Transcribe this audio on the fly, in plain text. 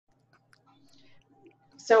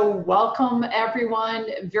So welcome everyone.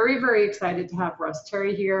 Very, very excited to have Russ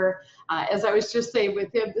Terry here. As I was just saying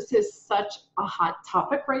with him, this is such a hot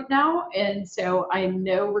topic right now. And so I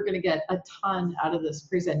know we're going to get a ton out of this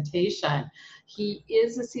presentation. He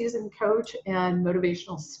is a seasoned coach and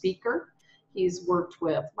motivational speaker. He's worked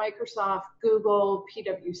with Microsoft, Google,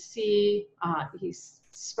 PwC. He's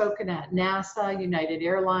spoken at NASA, United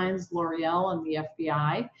Airlines, L'Oreal, and the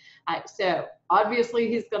FBI. So obviously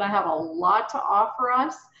he's going to have a lot to offer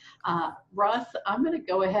us. Russ, I'm going to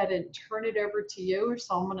go ahead and turn it over to you.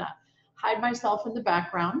 So I'm going to hide myself in the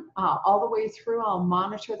background all the way through. I'll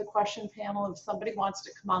monitor the question panel. If somebody wants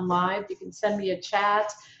to come on live, you can send me a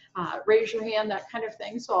chat, raise your hand, that kind of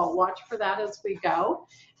thing. So I'll watch for that as we go.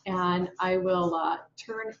 And I will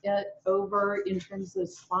turn it over in terms of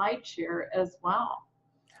slide share as well.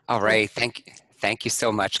 All right, thank you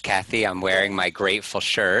so much, Kathy. I'm wearing my grateful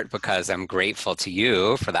shirt because I'm grateful to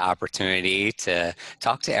you for the opportunity to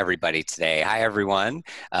talk to everybody today. Hi, everyone.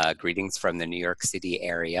 Greetings from the New York City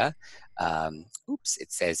area. Oops,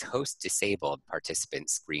 it says host disabled participant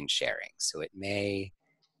screen sharing. So it may,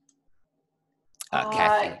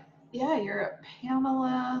 Kathy. Yeah, you're a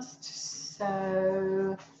panelist,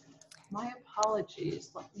 so my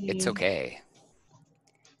apologies. It's okay.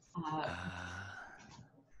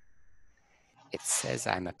 It says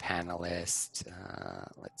I'm a panelist.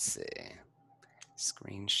 Let's see.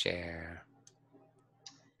 Screen share.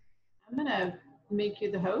 I'm going to make you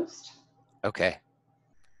the host. Okay.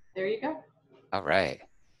 There you go. All right.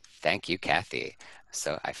 Thank you, Kathy.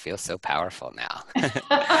 So I feel so powerful now.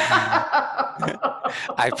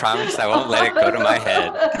 I promise I won't let it go to my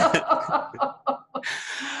head.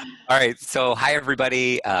 All right, so hi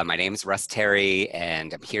everybody. My name is Russ Terry,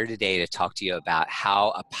 and I'm here today to talk to you about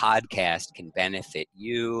how a podcast can benefit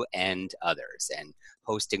you and others. And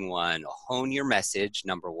hosting one will hone your message,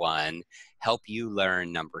 number one, help you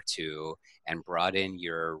learn, number two, and broaden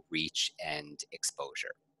your reach and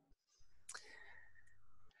exposure.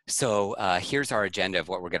 So here's our agenda of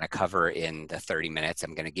what we're going to cover in the 30 minutes.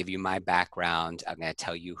 I'm going to give you my background. I'm going to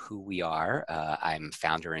tell you who we are. I'm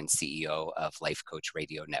founder and CEO of Life Coach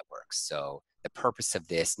Radio Network. So the purpose of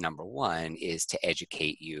this, number one, is to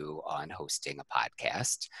educate you on hosting a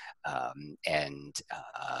podcast. And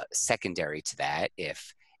secondary to that,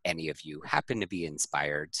 if any of you happen to be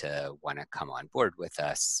inspired to want to come on board with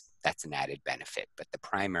us, that's an added benefit. But the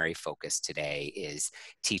primary focus today is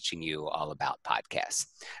teaching you all about podcasts.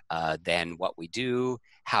 Then what we do,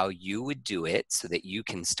 how you would do it so that you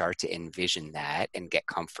can start to envision that and get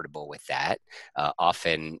comfortable with that.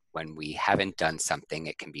 Often when we haven't done something,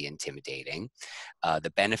 it can be intimidating.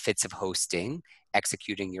 The benefits of hosting,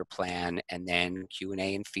 executing your plan, and then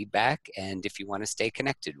Q&A and feedback, and if you want to stay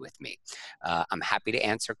connected with me. I'm happy to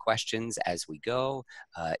answer questions as we go,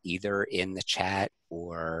 either in the chat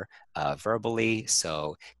or verbally.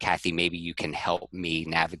 So Kathy, maybe you can help me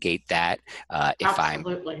navigate that. If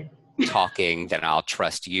Absolutely. I'm talking, then I'll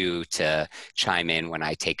trust you to chime in when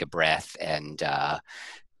I take a breath and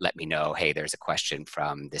let me know, hey, there's a question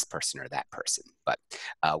from this person or that person. But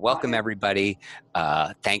welcome, everybody.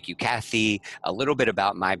 Thank you, Kathy. A little bit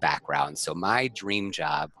about my background. So my dream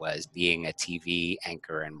job was being a TV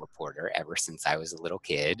anchor and reporter ever since I was a little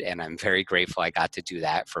kid, and I'm very grateful I got to do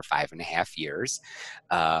that for 5.5 years.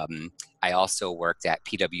 I also worked at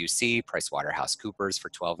PwC, PricewaterhouseCoopers, for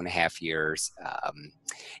 12.5 years.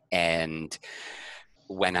 And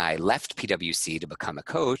when I left PwC to become a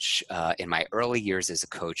coach, in my early years as a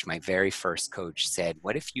coach, my very first coach said,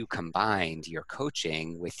 what if you combined your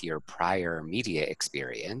coaching with your prior media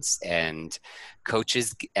experience? And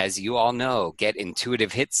coaches, as you all know, get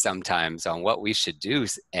intuitive hits sometimes on what we should do.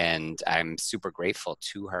 And I'm super grateful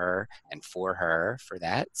to her and for her for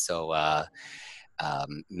that. So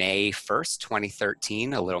May 1st,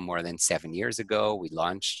 2013, a little more than 7 years ago, we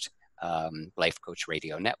launched Life Coach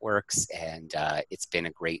Radio Networks, and it's been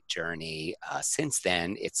a great journey since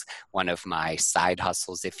then. It's one of my side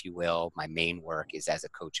hustles, if you will. My main work is as a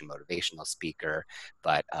coach and motivational speaker,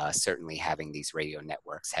 but certainly having these radio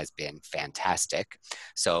networks has been fantastic.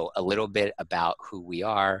 So a little bit about who we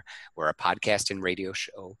are. We're a podcast and radio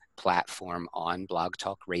show platform on Blog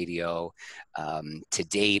Talk Radio. To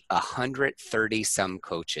date, 130 some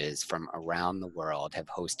coaches from around the world have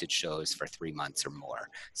hosted shows for 3 months or more.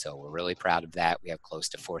 So we're really proud of that. We have close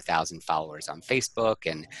to 4,000 followers on Facebook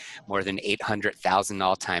and more than 800,000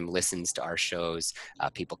 all-time listens to our shows.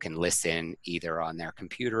 People can listen either on their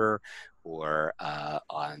computer or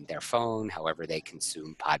on their phone, however they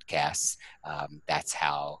consume podcasts. That's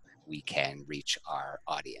how we can reach our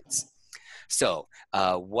audience. So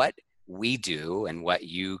what we do and what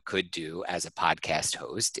you could do as a podcast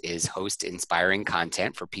host is host inspiring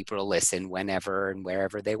content for people to listen whenever and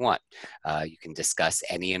wherever they want. You can discuss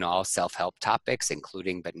any and all self-help topics,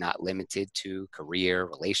 including but not limited to career,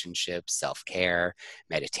 relationships, self-care,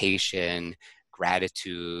 meditation,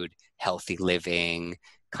 gratitude, healthy living,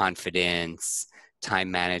 confidence,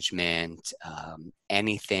 time management,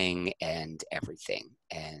 anything and everything.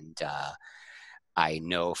 And I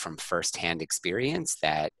know from firsthand experience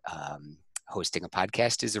that hosting a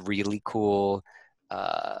podcast is a really cool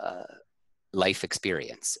life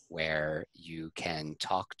experience where you can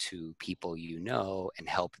talk to people you know and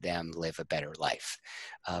help them live a better life.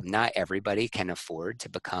 Not everybody can afford to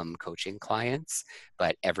become coaching clients,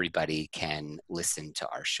 but everybody can listen to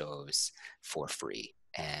our shows for free.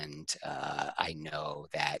 And I know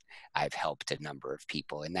that I've helped a number of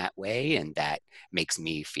people in that way, and that makes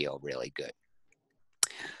me feel really good.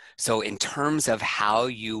 So in terms of how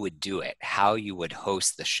you would do it, how you would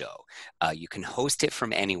host the show, you can host it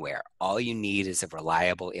from anywhere. All you need is a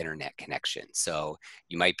reliable internet connection. So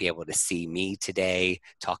you might be able to see me today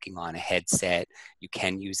talking on a headset. You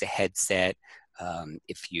can use a headset.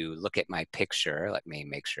 If you look at my picture, let me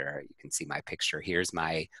make sure you can see my picture. Here's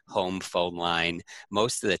my home phone line.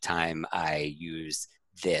 Most of the time I use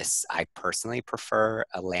this. I personally prefer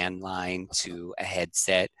a landline to a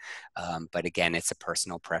headset, but again, it's a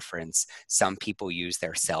personal preference. Some people use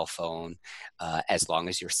their cell phone. As long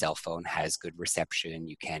as your cell phone has good reception,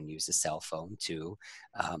 you can use a cell phone too.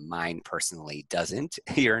 Mine personally doesn't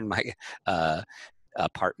here in my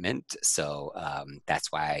apartment, so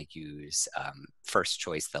that's why I use first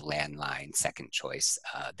choice the landline, second choice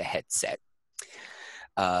the headset.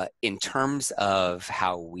 In terms of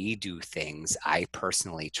how we do things, I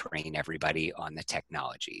personally train everybody on the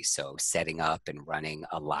technology. So setting up and running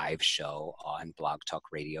a live show on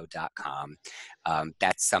blogtalkradio.com,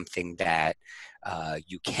 that's something that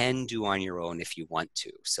you can do on your own if you want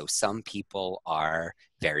to. So some people are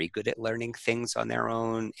very good at learning things on their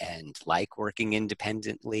own and like working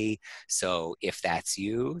independently. So if that's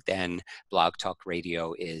you, then Blog Talk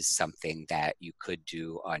Radio is something that you could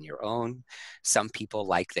do on your own. Some people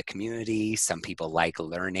like the community. Some people like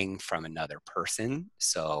learning from another person.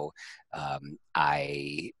 So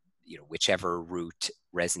whichever route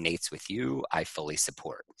resonates with you, I fully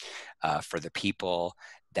support. For the people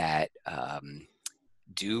that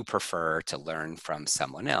do prefer to learn from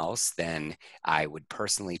someone else, then I would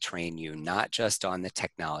personally train you not just on the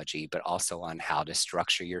technology, but also on how to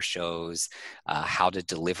structure your shows, how to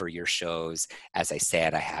deliver your shows. As I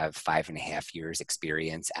said, I have 5.5 years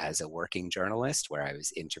experience as a working journalist where I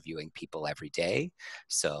was interviewing people every day.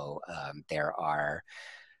 So there are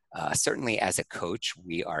certainly as a coach,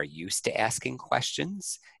 we are used to asking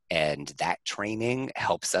questions, and that training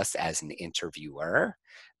helps us as an interviewer.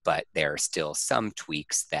 But there are still some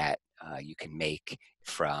tweaks that you can make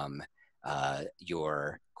from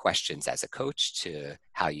your questions as a coach to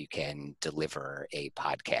how you can deliver a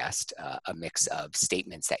podcast, a mix of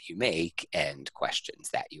statements that you make and questions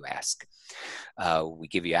that you ask. We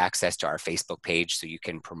give you access to our Facebook page so you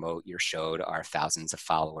can promote your show to our thousands of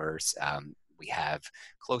followers. We have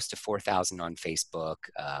close to 4,000 on Facebook,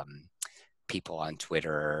 people on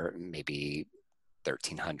Twitter, maybe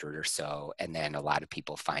 1,300 or so, and then a lot of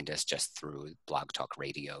people find us just through Blog Talk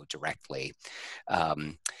Radio directly.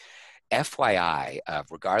 FYI,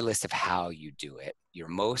 regardless of how you do it, your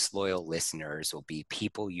most loyal listeners will be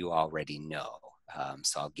people you already know.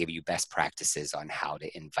 So I'll give you best practices on how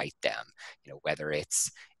to invite them, whether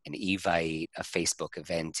it's an evite, a Facebook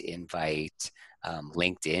event invite.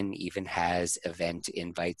 LinkedIn even has event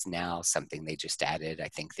invites now, something they just added, I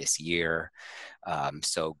think, this year.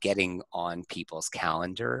 So getting on people's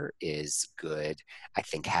calendar is good. I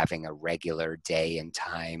think having a regular day and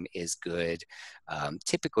time is good.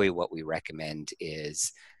 Typically what we recommend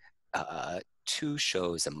is 2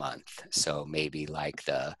 shows a month. So maybe like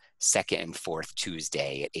the second and fourth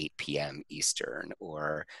Tuesday at 8 p.m. Eastern,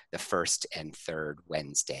 or the first and third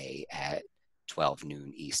Wednesday at 12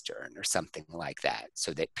 noon Eastern, or something like that,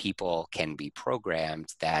 so that people can be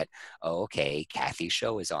programmed that, oh, okay, Kathy's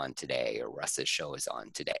show is on today, or Russ's show is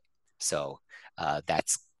on today. So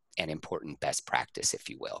that's an important best practice, if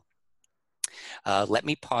you will. Let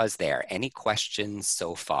me pause there. Any questions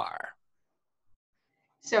so far?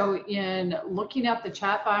 So in looking at the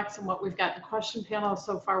chat box and what we've got in the question panel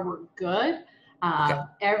so far, we're good. Okay.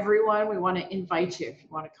 Everyone, we want to invite you. If you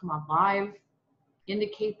want to come on live,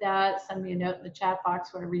 indicate that, send me a note in the chat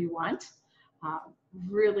box, whatever you want.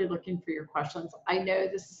 Really looking for your questions. I know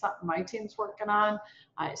this is something my team's working on,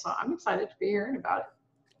 so I'm excited to be hearing about it.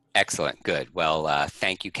 Excellent. Good. Well,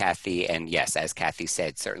 thank you, Kathy. And yes, as Kathy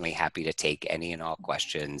said, certainly happy to take any and all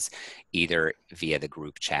questions, either via the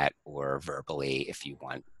group chat or verbally if you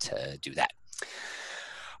want to do that.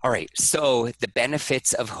 All right, so the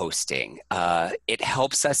benefits of hosting. It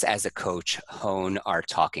helps us as a coach hone our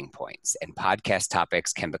talking points, and podcast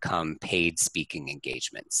topics can become paid speaking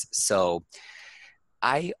engagements. So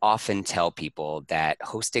I often tell people that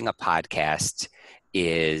hosting a podcast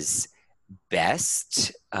is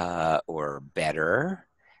best or better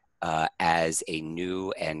as a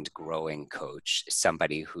new and growing coach,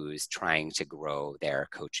 somebody who's trying to grow their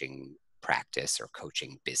coaching practice or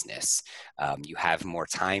coaching business. You have more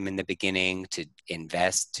time in the beginning to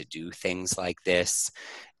invest, to do things like this.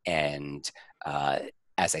 And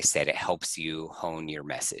as I said, it helps you hone your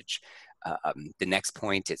message. The next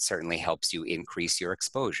point, it certainly helps you increase your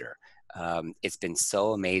exposure. It's been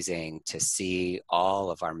so amazing to see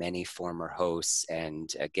all of our many former hosts,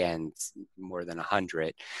 and again, more than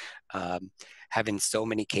 100, have in so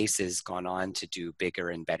many cases gone on to do bigger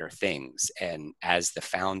and better things. And as the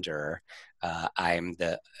founder, I'm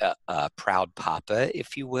the proud papa,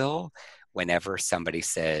 if you will, whenever somebody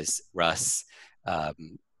says, Russ,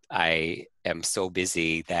 I am so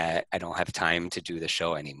busy that I don't have time to do the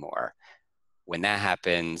show anymore. When that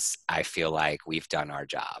happens, I feel like we've done our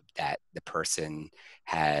job, that the person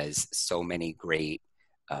has so many great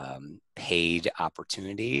paid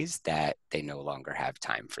opportunities that they no longer have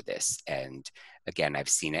time for this. And again, I've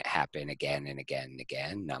seen it happen again and again and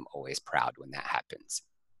again, and I'm always proud when that happens.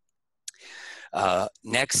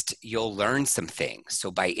 Next, you'll learn some things. So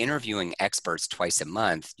by interviewing experts twice a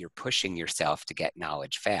month, you're pushing yourself to get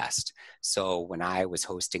knowledge fast. So when I was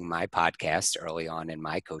hosting my podcast early on in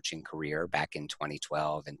my coaching career back in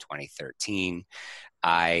 2012 and 2013,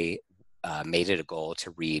 I made it a goal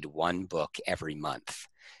to read one book every month.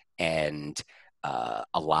 And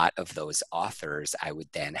a lot of those authors I would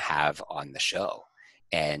then have on the show.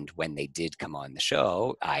 And when they did come on the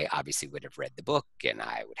show, I obviously would have read the book and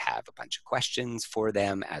I would have a bunch of questions for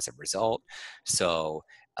them as a result. So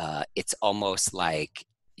it's almost like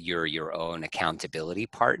you're your own accountability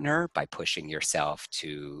partner by pushing yourself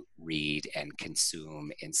to read and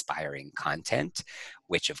consume inspiring content,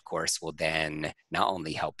 which of course will then not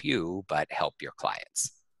only help you, but help your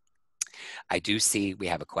clients. I do see we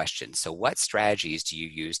have a question. So what strategies do you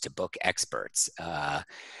use to book experts?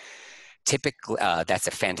 Typically, that's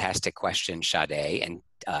a fantastic question, Sade. And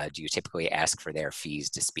do you typically ask for their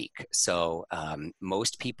fees to speak? So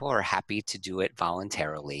most people are happy to do it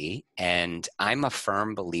voluntarily. And I'm a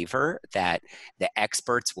firm believer that the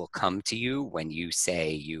experts will come to you when you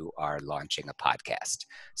say you are launching a podcast.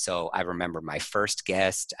 So I remember my first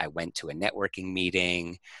guest, I went to a networking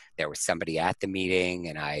meeting. There was somebody at the meeting,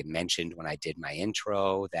 and I mentioned when I did my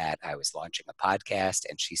intro that I was launching a podcast.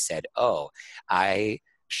 And she said, "Oh, I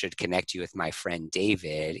should connect you with my friend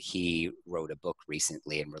David. He wrote a book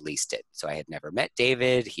recently and released it." So I had never met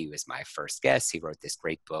David. He was my first guest. He wrote this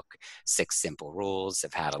great book, 6 Simple Rules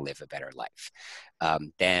of How to Live a Better Life.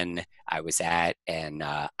 Then I was at an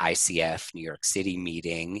ICF New York City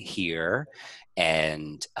meeting here,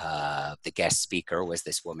 and the guest speaker was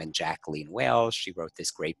this woman, Jacqueline Wales. She wrote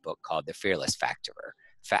this great book called The Fearless Factor.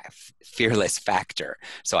 Fearless Factor.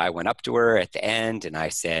 So I went up to her at the end and I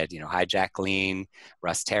said, "Hi, Jacqueline,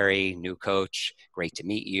 Russ Terry, new coach. Great to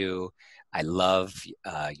meet you. I love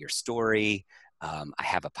your story. I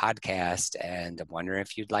have a podcast and I'm wondering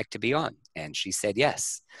if you'd like to be on." And she said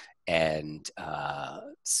yes. And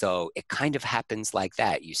so it kind of happens like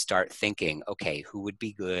that. You start thinking, okay, who would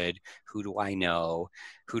be good? Who do I know?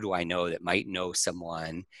 Who do I know that might know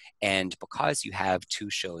someone? And because you have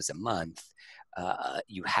 2 shows a month,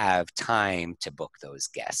 you have time to book those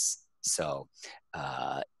guests. So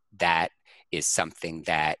that is something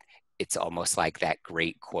that it's almost like that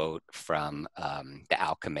great quote from The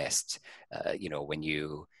Alchemist. When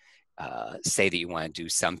you say that you want to do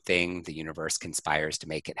something, the universe conspires to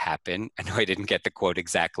make it happen. I know I didn't get the quote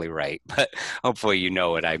exactly right, but hopefully you know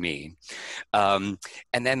what I mean. And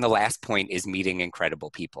then the last point is meeting incredible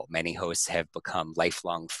people. Many hosts have become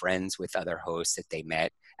lifelong friends with other hosts that they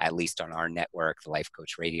met, at least on our network, the Life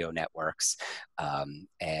Coach Radio networks.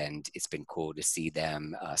 And it's been cool to see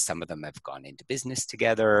them. Some of them have gone into business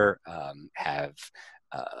together, have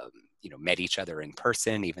met each other in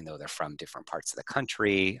person, even though they're from different parts of the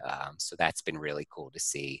country. So that's been really cool to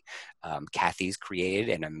see. Kathy's created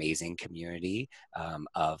an amazing community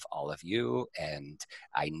of all of you, and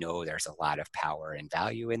I know there's a lot of power and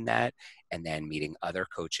value in that. And then meeting other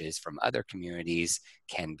coaches from other communities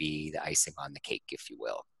can be the icing on the cake, if you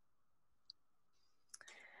will.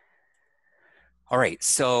 All right,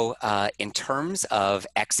 so in terms of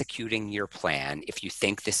executing your plan, if you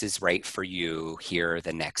think this is right for you, here are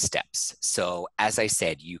the next steps. So as I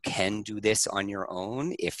said, you can do this on your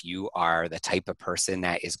own if you are the type of person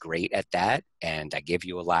that is great at that, and I give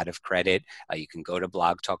you a lot of credit. You can go to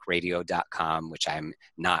blogtalkradio.com, which I'm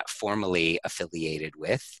not formally affiliated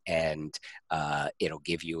with, and it'll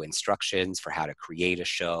give you instructions for how to create a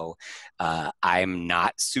show. I'm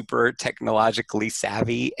not super technologically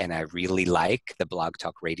savvy, and I really like the Blog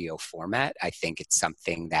Talk Radio format. I think it's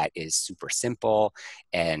something that is super simple,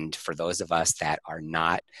 and for those of us that are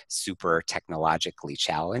not super technologically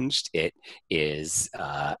challenged, it is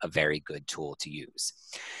a very good tool to use.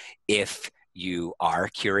 If you are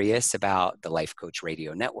curious about the Life Coach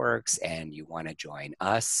Radio networks and you want to join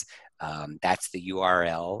us, that's the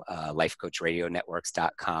URL,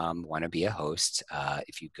 lifecoachradionetworks.com, want to be a host.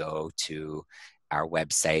 If you go to our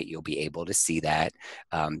website, you'll be able to see that.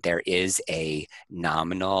 There is a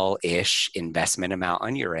nominal-ish investment amount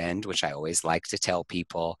on your end, which I always like to tell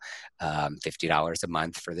people, $50 a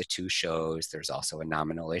month for the 2 shows. There's also a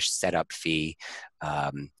nominal-ish setup fee.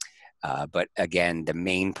 But again, the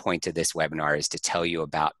main point of this webinar is to tell you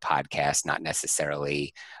about podcasts, not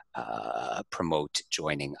necessarily promote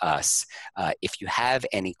joining us. If you have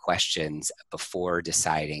any questions before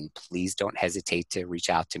deciding, please don't hesitate to reach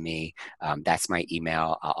out to me. That's my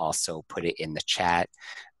email. I'll also put it in the chat.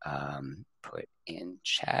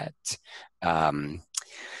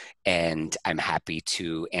 And I'm happy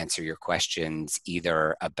to answer your questions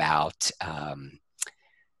either about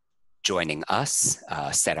joining us,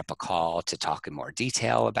 set up a call to talk in more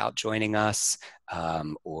detail about joining us,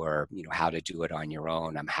 or how to do it on your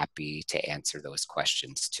own. I'm happy to answer those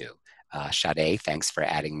questions too. Sade, thanks for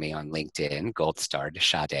adding me on LinkedIn. Gold star to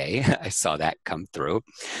Sade. I saw that come through.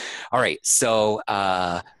 All right, so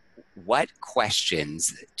what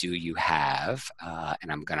questions do you have? And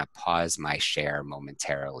I'm going to pause my share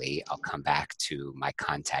momentarily. I'll come back to my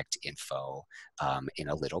contact info in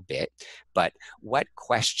a little bit. But what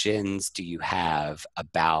questions do you have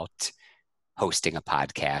about hosting a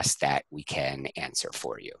podcast that we can answer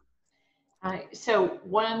for you? So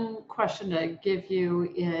one question to give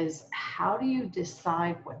you is, how do you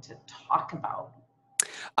decide what to talk about?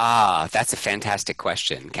 That's a fantastic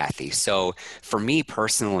question, Kathy. So for me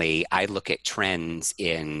personally, I look at trends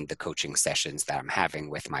in the coaching sessions that I'm having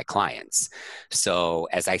with my clients. So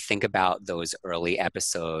as I think about those early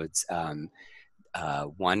episodes,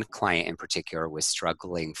 one client in particular was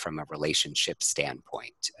struggling from a relationship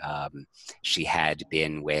standpoint. She had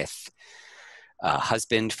been with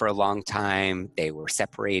husband for a long time. They were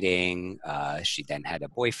separating. She then had a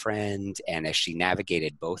boyfriend. And as she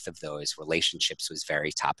navigated both of those, relationships was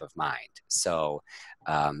very top of mind. So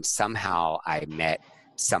somehow I met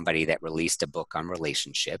somebody that released a book on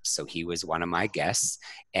relationships. So he was one of my guests.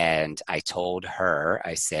 And I told her,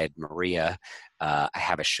 I said, Maria, I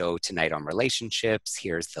have a show tonight on relationships.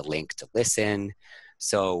 Here's the link to listen.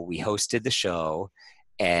 So we hosted the show,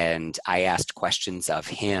 and I asked questions of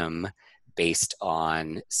him based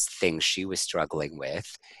on things she was struggling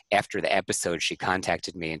with. After the episode, she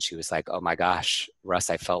contacted me and she was like, oh my gosh, Russ,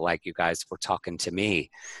 I felt like you guys were talking to me.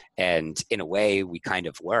 And in a way, we kind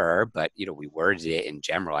of were, but we worded it in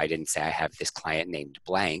general. I didn't say I have this client named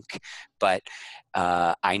blank, but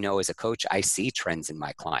I know as a coach, I see trends in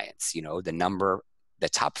my clients. The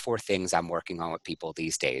top 4 things I'm working on with people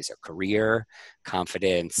these days are career,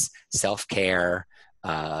 confidence, self-care,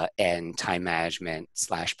 and time management /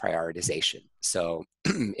 prioritization. So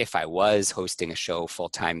if I was hosting a show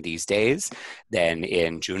full-time these days, then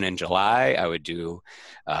in June and July, I would do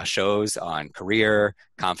shows on career,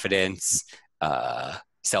 confidence,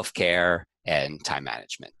 self-care, and time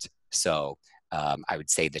management. So I would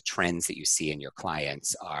say the trends that you see in your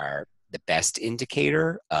clients are the best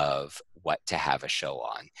indicator of what to have a show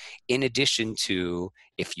on. In addition to,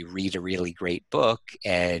 if you read a really great book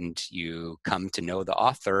and you come to know the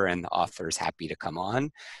author and the author is happy to come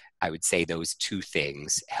on, I would say those 2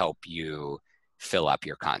 things help you fill up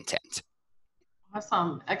your content.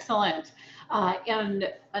 Awesome. Excellent.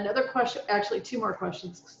 And another question, actually 2 more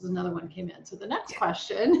questions because another one came in. So the next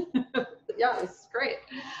question, yeah, this is great.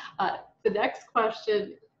 The next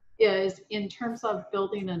question is, in terms of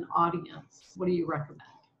building an audience, what do you recommend?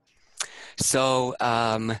 So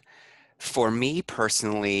for me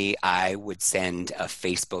personally, I would send a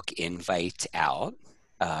Facebook invite out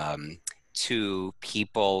to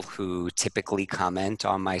people who typically comment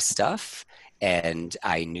on my stuff. And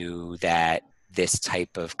I knew that this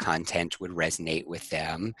type of content would resonate with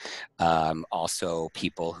them. Also,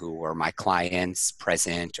 people who were my clients,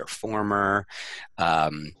 present or former.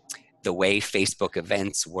 the way Facebook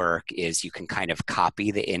events work is you can kind of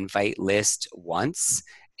copy the invite list once,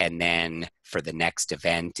 and then for the next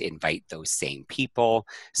event, invite those same people.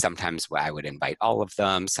 Sometimes I would invite all of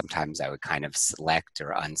them. Sometimes I would kind of select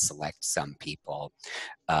or unselect some people.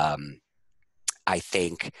 I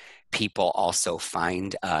think people also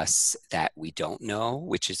find us that we don't know,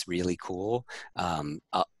 which is really cool.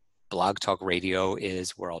 Blog Talk Radio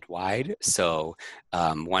is worldwide. So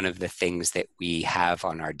one of the things that we have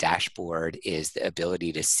on our dashboard is the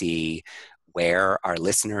ability to see where our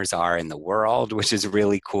listeners are in the world, which is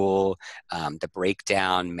really cool. The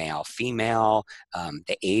breakdown, male, female,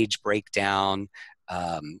 the age breakdown,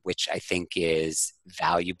 which I think is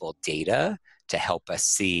valuable data to help us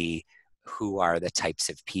see who are the types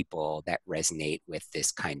of people that resonate with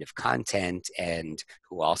this kind of content and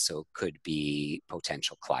who also could be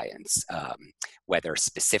potential clients, whether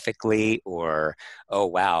specifically or, oh,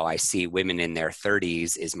 wow, I see women in their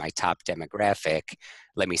 30s is my top demographic.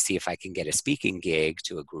 Let me see if I can get a speaking gig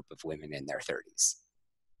to a group of women in their 30s.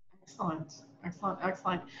 Excellent, excellent,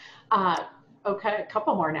 excellent. Okay, a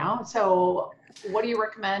couple more now. So what do you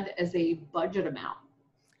recommend as a budget amount?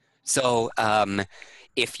 So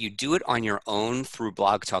if you do it on your own through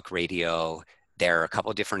Blog Talk Radio, there are a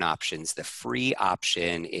couple different options. The free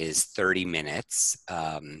option is 30 minutes.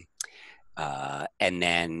 And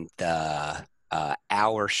then the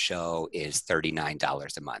hour show is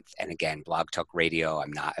 $39 a month. And again, Blog Talk Radio,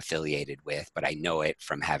 I'm not affiliated with, but I know it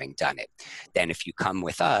from having done it. Then if you come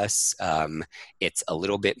with us, it's a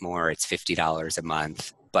little bit more, it's $50 a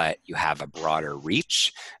month, but you have a broader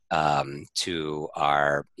reach to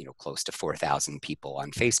our, close to 4,000 people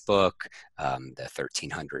on Facebook, the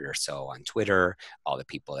 1,300 or so on Twitter, all the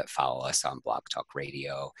people that follow us on Blog Talk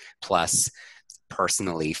Radio, plus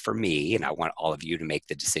personally for me, and I want all of you to make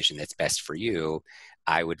the decision that's best for you,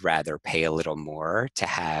 I would rather pay a little more to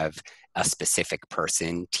have a specific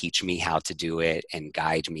person teach me how to do it and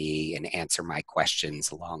guide me and answer my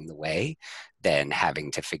questions along the way than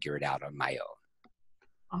having to figure it out on my own.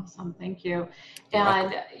 Awesome, thank you. You're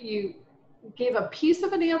And welcome. you gave a piece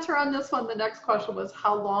of an answer on this one. The next question was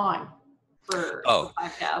how long for the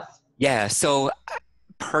podcast? Yeah, so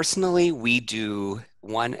personally, we do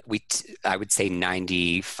I would say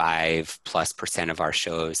 95+% of our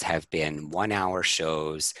shows have been 1 hour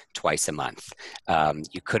shows twice a month.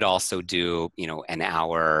 You could also do, an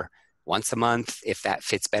hour once a month if that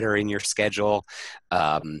fits better in your schedule.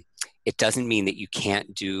 It doesn't mean that you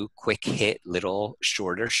can't do quick hit little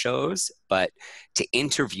shorter shows, but to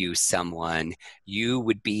interview someone, you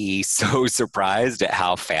would be so surprised at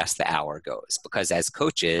how fast the hour goes, because as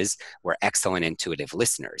coaches, we're excellent intuitive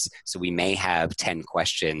listeners. So we may have 10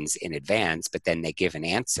 questions in advance, but then they give an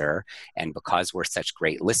answer. And because we're such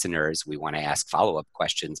great listeners, we want to ask follow-up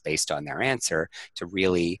questions based on their answer to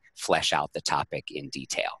really flesh out the topic in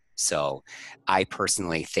detail. So I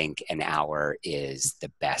personally think an hour is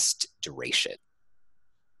the best duration.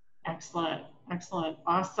 Excellent, excellent,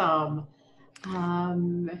 awesome.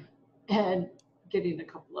 And getting a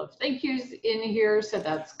couple of thank yous in here, so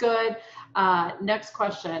that's good. Next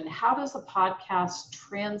question, how does a podcast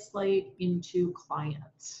translate into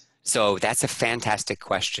clients? So that's a fantastic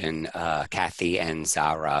question, Kathy and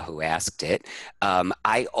Zara, who asked it.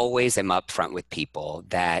 I always am upfront with people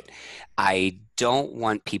that I don't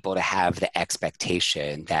want people to have the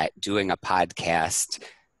expectation that doing a podcast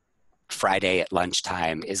Friday at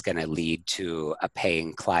lunchtime is going to lead to a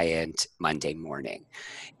paying client Monday morning.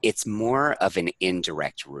 It's more of an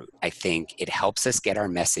indirect route. I think it helps us get our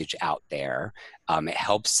message out there. It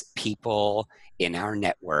helps people in our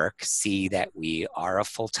network see that we are a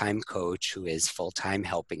full-time coach who is full-time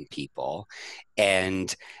helping people.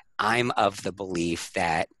 And I'm of the belief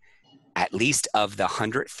that at least of the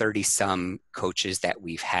 130 some coaches that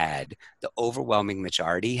we've had, the overwhelming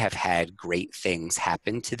majority have had great things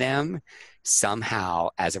happen to them somehow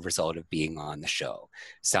as a result of being on the show.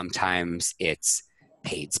 Sometimes it's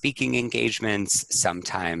paid speaking engagements.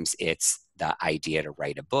 Sometimes it's the idea to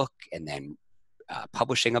write a book and then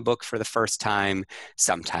publishing a book for the first time.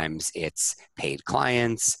 Sometimes it's paid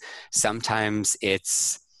clients. Sometimes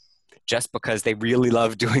it's just because they really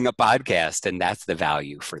love doing a podcast and that's the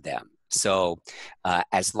value for them. So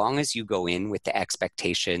as long as you go in with the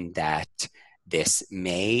expectation that this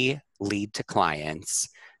may lead to clients,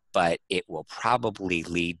 but it will probably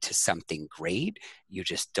lead to something great, you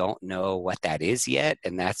just don't know what that is yet.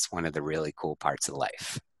 And that's one of the really cool parts of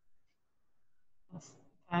life.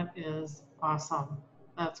 That is awesome.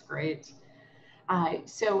 That's great.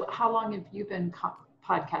 So how long have you been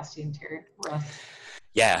podcasting, Terry? Russ?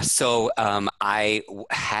 Yeah, so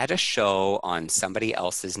had a show on somebody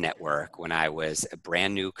else's network when I was a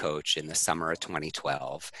brand new coach in the summer of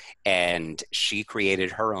 2012, and she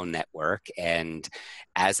created her own network. And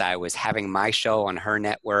as I was having my show on her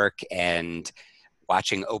network and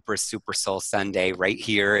watching Oprah's Super Soul Sunday right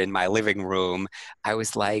here in my living room, I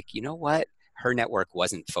was like, you know what? Her network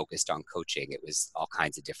wasn't focused on coaching. It was all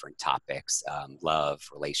kinds of different topics, love,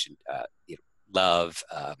 love.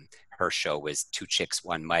 Her show was Two Chicks,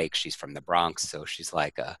 One Mic. She's from the Bronx, so she's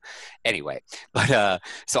like, anyway. But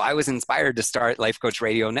so I was inspired to start Life Coach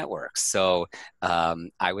Radio Networks. So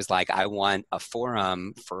I was like, I want a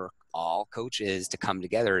forum for all coaches to come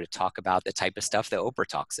together to talk about the type of stuff that Oprah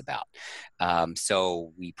talks about.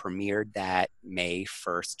 So we premiered that May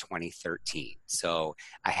 1st, 2013. So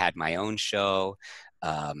I had my own show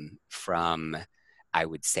from, I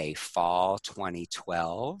would say, fall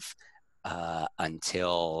 2012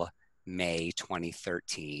 until May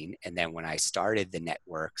 2013. And then when I started the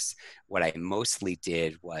networks, what I mostly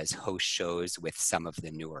did was host shows with some of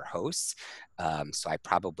the newer hosts. So I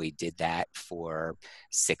probably did that for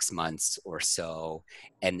 6 months or so.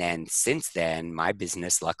 And then since then, my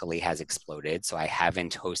business luckily has exploded. So I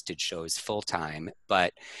haven't hosted shows full time,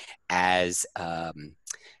 but as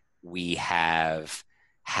we have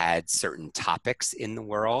had certain topics in the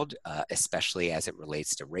world, especially as it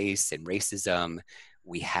relates to race and racism.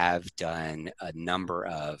 We have done a number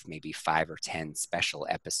of maybe 5 or 10 special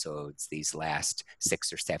episodes these last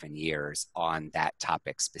 6 or 7 years on that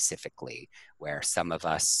topic specifically, where some of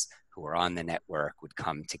us who are on the network would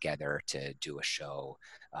come together to do a show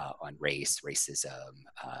on race, racism,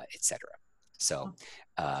 etc. So,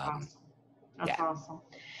 That's awesome. That's yeah. awesome.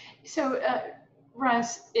 So,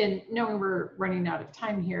 Russ, in knowing we're running out of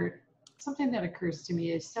time here, something that occurs to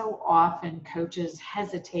me is so often coaches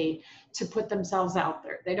hesitate to put themselves out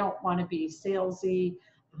there. They don't want to be salesy,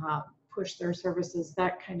 push their services,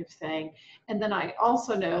 that kind of thing. And then I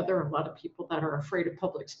also know there are a lot of people that are afraid of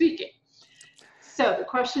public speaking. So the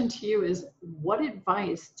question to you is, what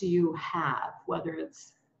advice do you have, whether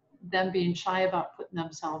it's them being shy about putting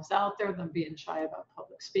themselves out there, them being shy about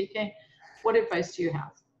public speaking? What advice do you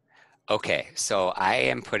have? Okay, so I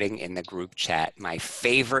am putting in the group chat my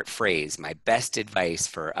favorite phrase, my best advice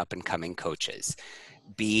for up and coming coaches: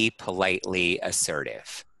 be politely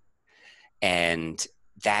assertive. And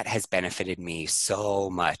that has benefited me so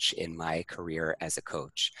much in my career as a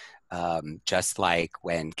coach. Just like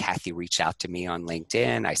when Kathy reached out to me on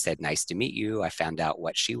LinkedIn, I said, nice to meet you. I found out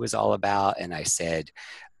what she was all about. And I said,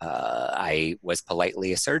 I was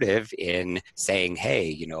politely assertive in saying,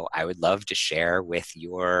 hey, I would love to share with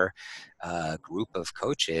your group of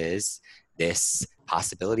coaches this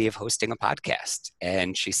possibility of hosting a podcast.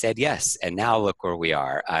 And she said yes. And now look where we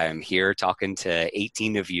are. I'm here talking to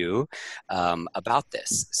 18 of you about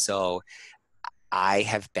this. So I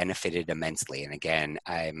have benefited immensely. And again,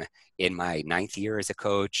 I'm in my 9th year as a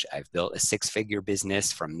coach. I've built a 6-figure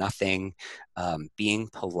business from nothing. Being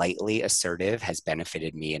politely assertive has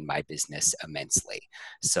benefited me in my business immensely.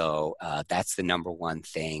 So that's the number one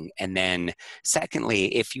thing. And then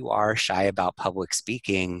secondly, if you are shy about public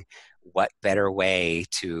speaking, what better way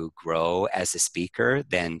to grow as a speaker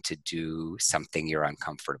than to do something you're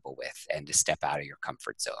uncomfortable with and to step out of your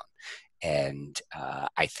comfort zone? And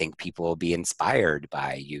I think people will be inspired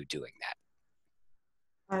by you doing that.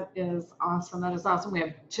 That is awesome. That is awesome. We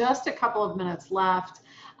have just a couple of minutes left.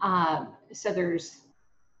 So there's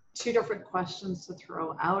 2 different questions to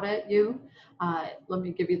throw out at you. Let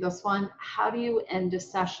me give you this one. How do you end a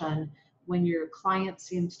session when your client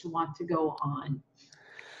seems to want to go on?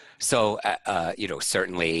 So,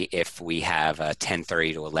 certainly if we have a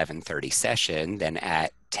 10:30 to 11:30 session, then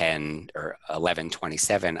at 10 or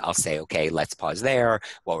 11:27, I'll say, okay, let's pause there.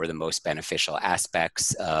 What were the most beneficial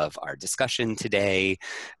aspects of our discussion today?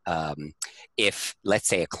 If, let's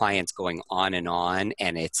say, a client's going on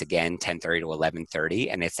and it's again 10:30 to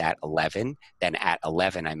 11:30 and it's at 11, then at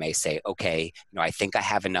 11, I may say, okay, I think I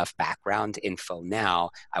have enough background info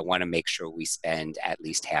now. I want to make sure we spend at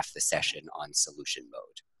least half the session on solution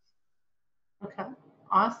mode. Okay,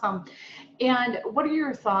 awesome. And what are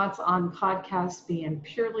your thoughts on podcasts being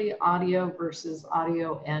purely audio versus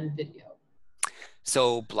audio and video?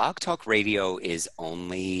 So Blog Talk Radio is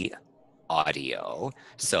only audio.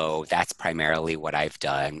 So that's primarily what I've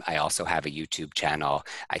done. I also have a YouTube channel.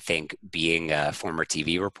 I think being a former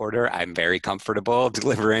TV reporter, I'm very comfortable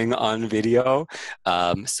delivering on video.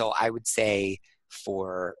 So I would say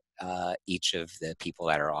for each of the people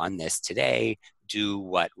that are on this today, do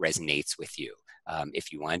what resonates with you.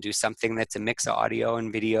 If you want to do something that's a mix of audio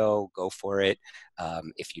and video, go for it.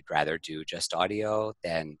 If you'd rather do just audio,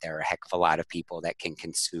 then there are a heck of a lot of people that can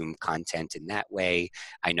consume content in that way.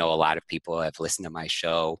 I know a lot of people have listened to my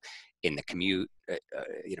show in the commute,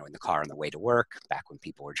 in the car on the way to work, back when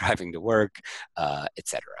people were driving to work,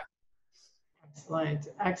 etc. Excellent,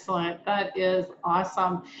 excellent. That is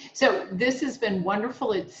awesome. So this has been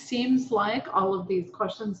wonderful. It seems like all of these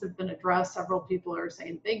questions have been addressed. Several people are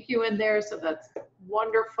saying thank you in there, so that's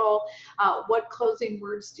wonderful. What closing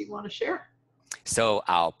words do you want to share? So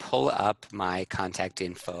I'll pull up my contact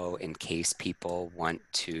info in case people want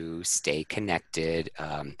to stay connected.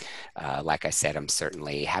 Like I said, I'm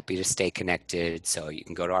certainly happy to stay connected. So you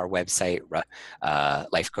can go to our website,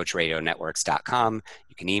 lifecoachradionetworks.com.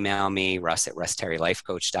 You can email me,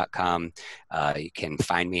 russ@russterrylifecoach.com. You can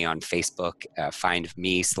find me on Facebook, find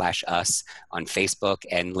me/us on Facebook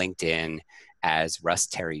and LinkedIn as Russ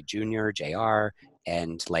Terry Jr., Jr.,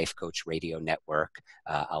 and Life Coach Radio Network.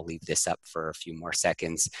 I'll leave this up for a few more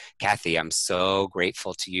seconds. Kathy, I'm so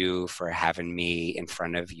grateful to you for having me in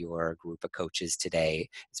front of your group of coaches today.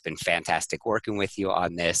 It's been fantastic working with you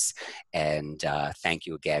on this, and thank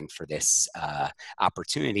you again for this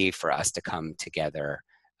opportunity for us to come together.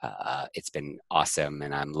 It's been awesome,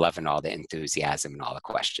 and I'm loving all the enthusiasm and all the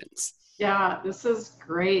questions. Yeah, this is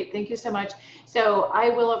great. Thank you so much. So I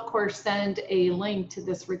will, of course, send a link to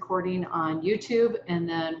this recording on YouTube, and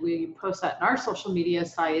then we post that in our social media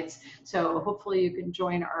sites. So hopefully you can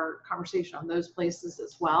join our conversation on those places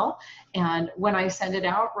as well. And when I send it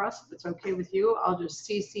out, Russ, if it's okay with you, I'll just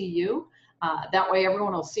CC you. That way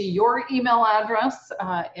everyone will see your email address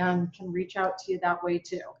and can reach out to you that way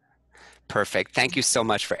too. Perfect. Thank you so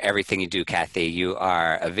much for everything you do, Kathy. You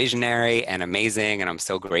are a visionary and amazing, and I'm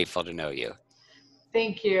so grateful to know you.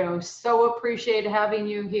 Thank you. So appreciate having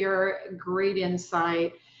you here. Great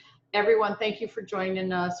insight. Everyone, thank you for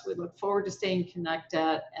joining us. We look forward to staying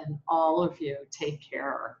connected, and all of you, take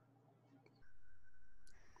care.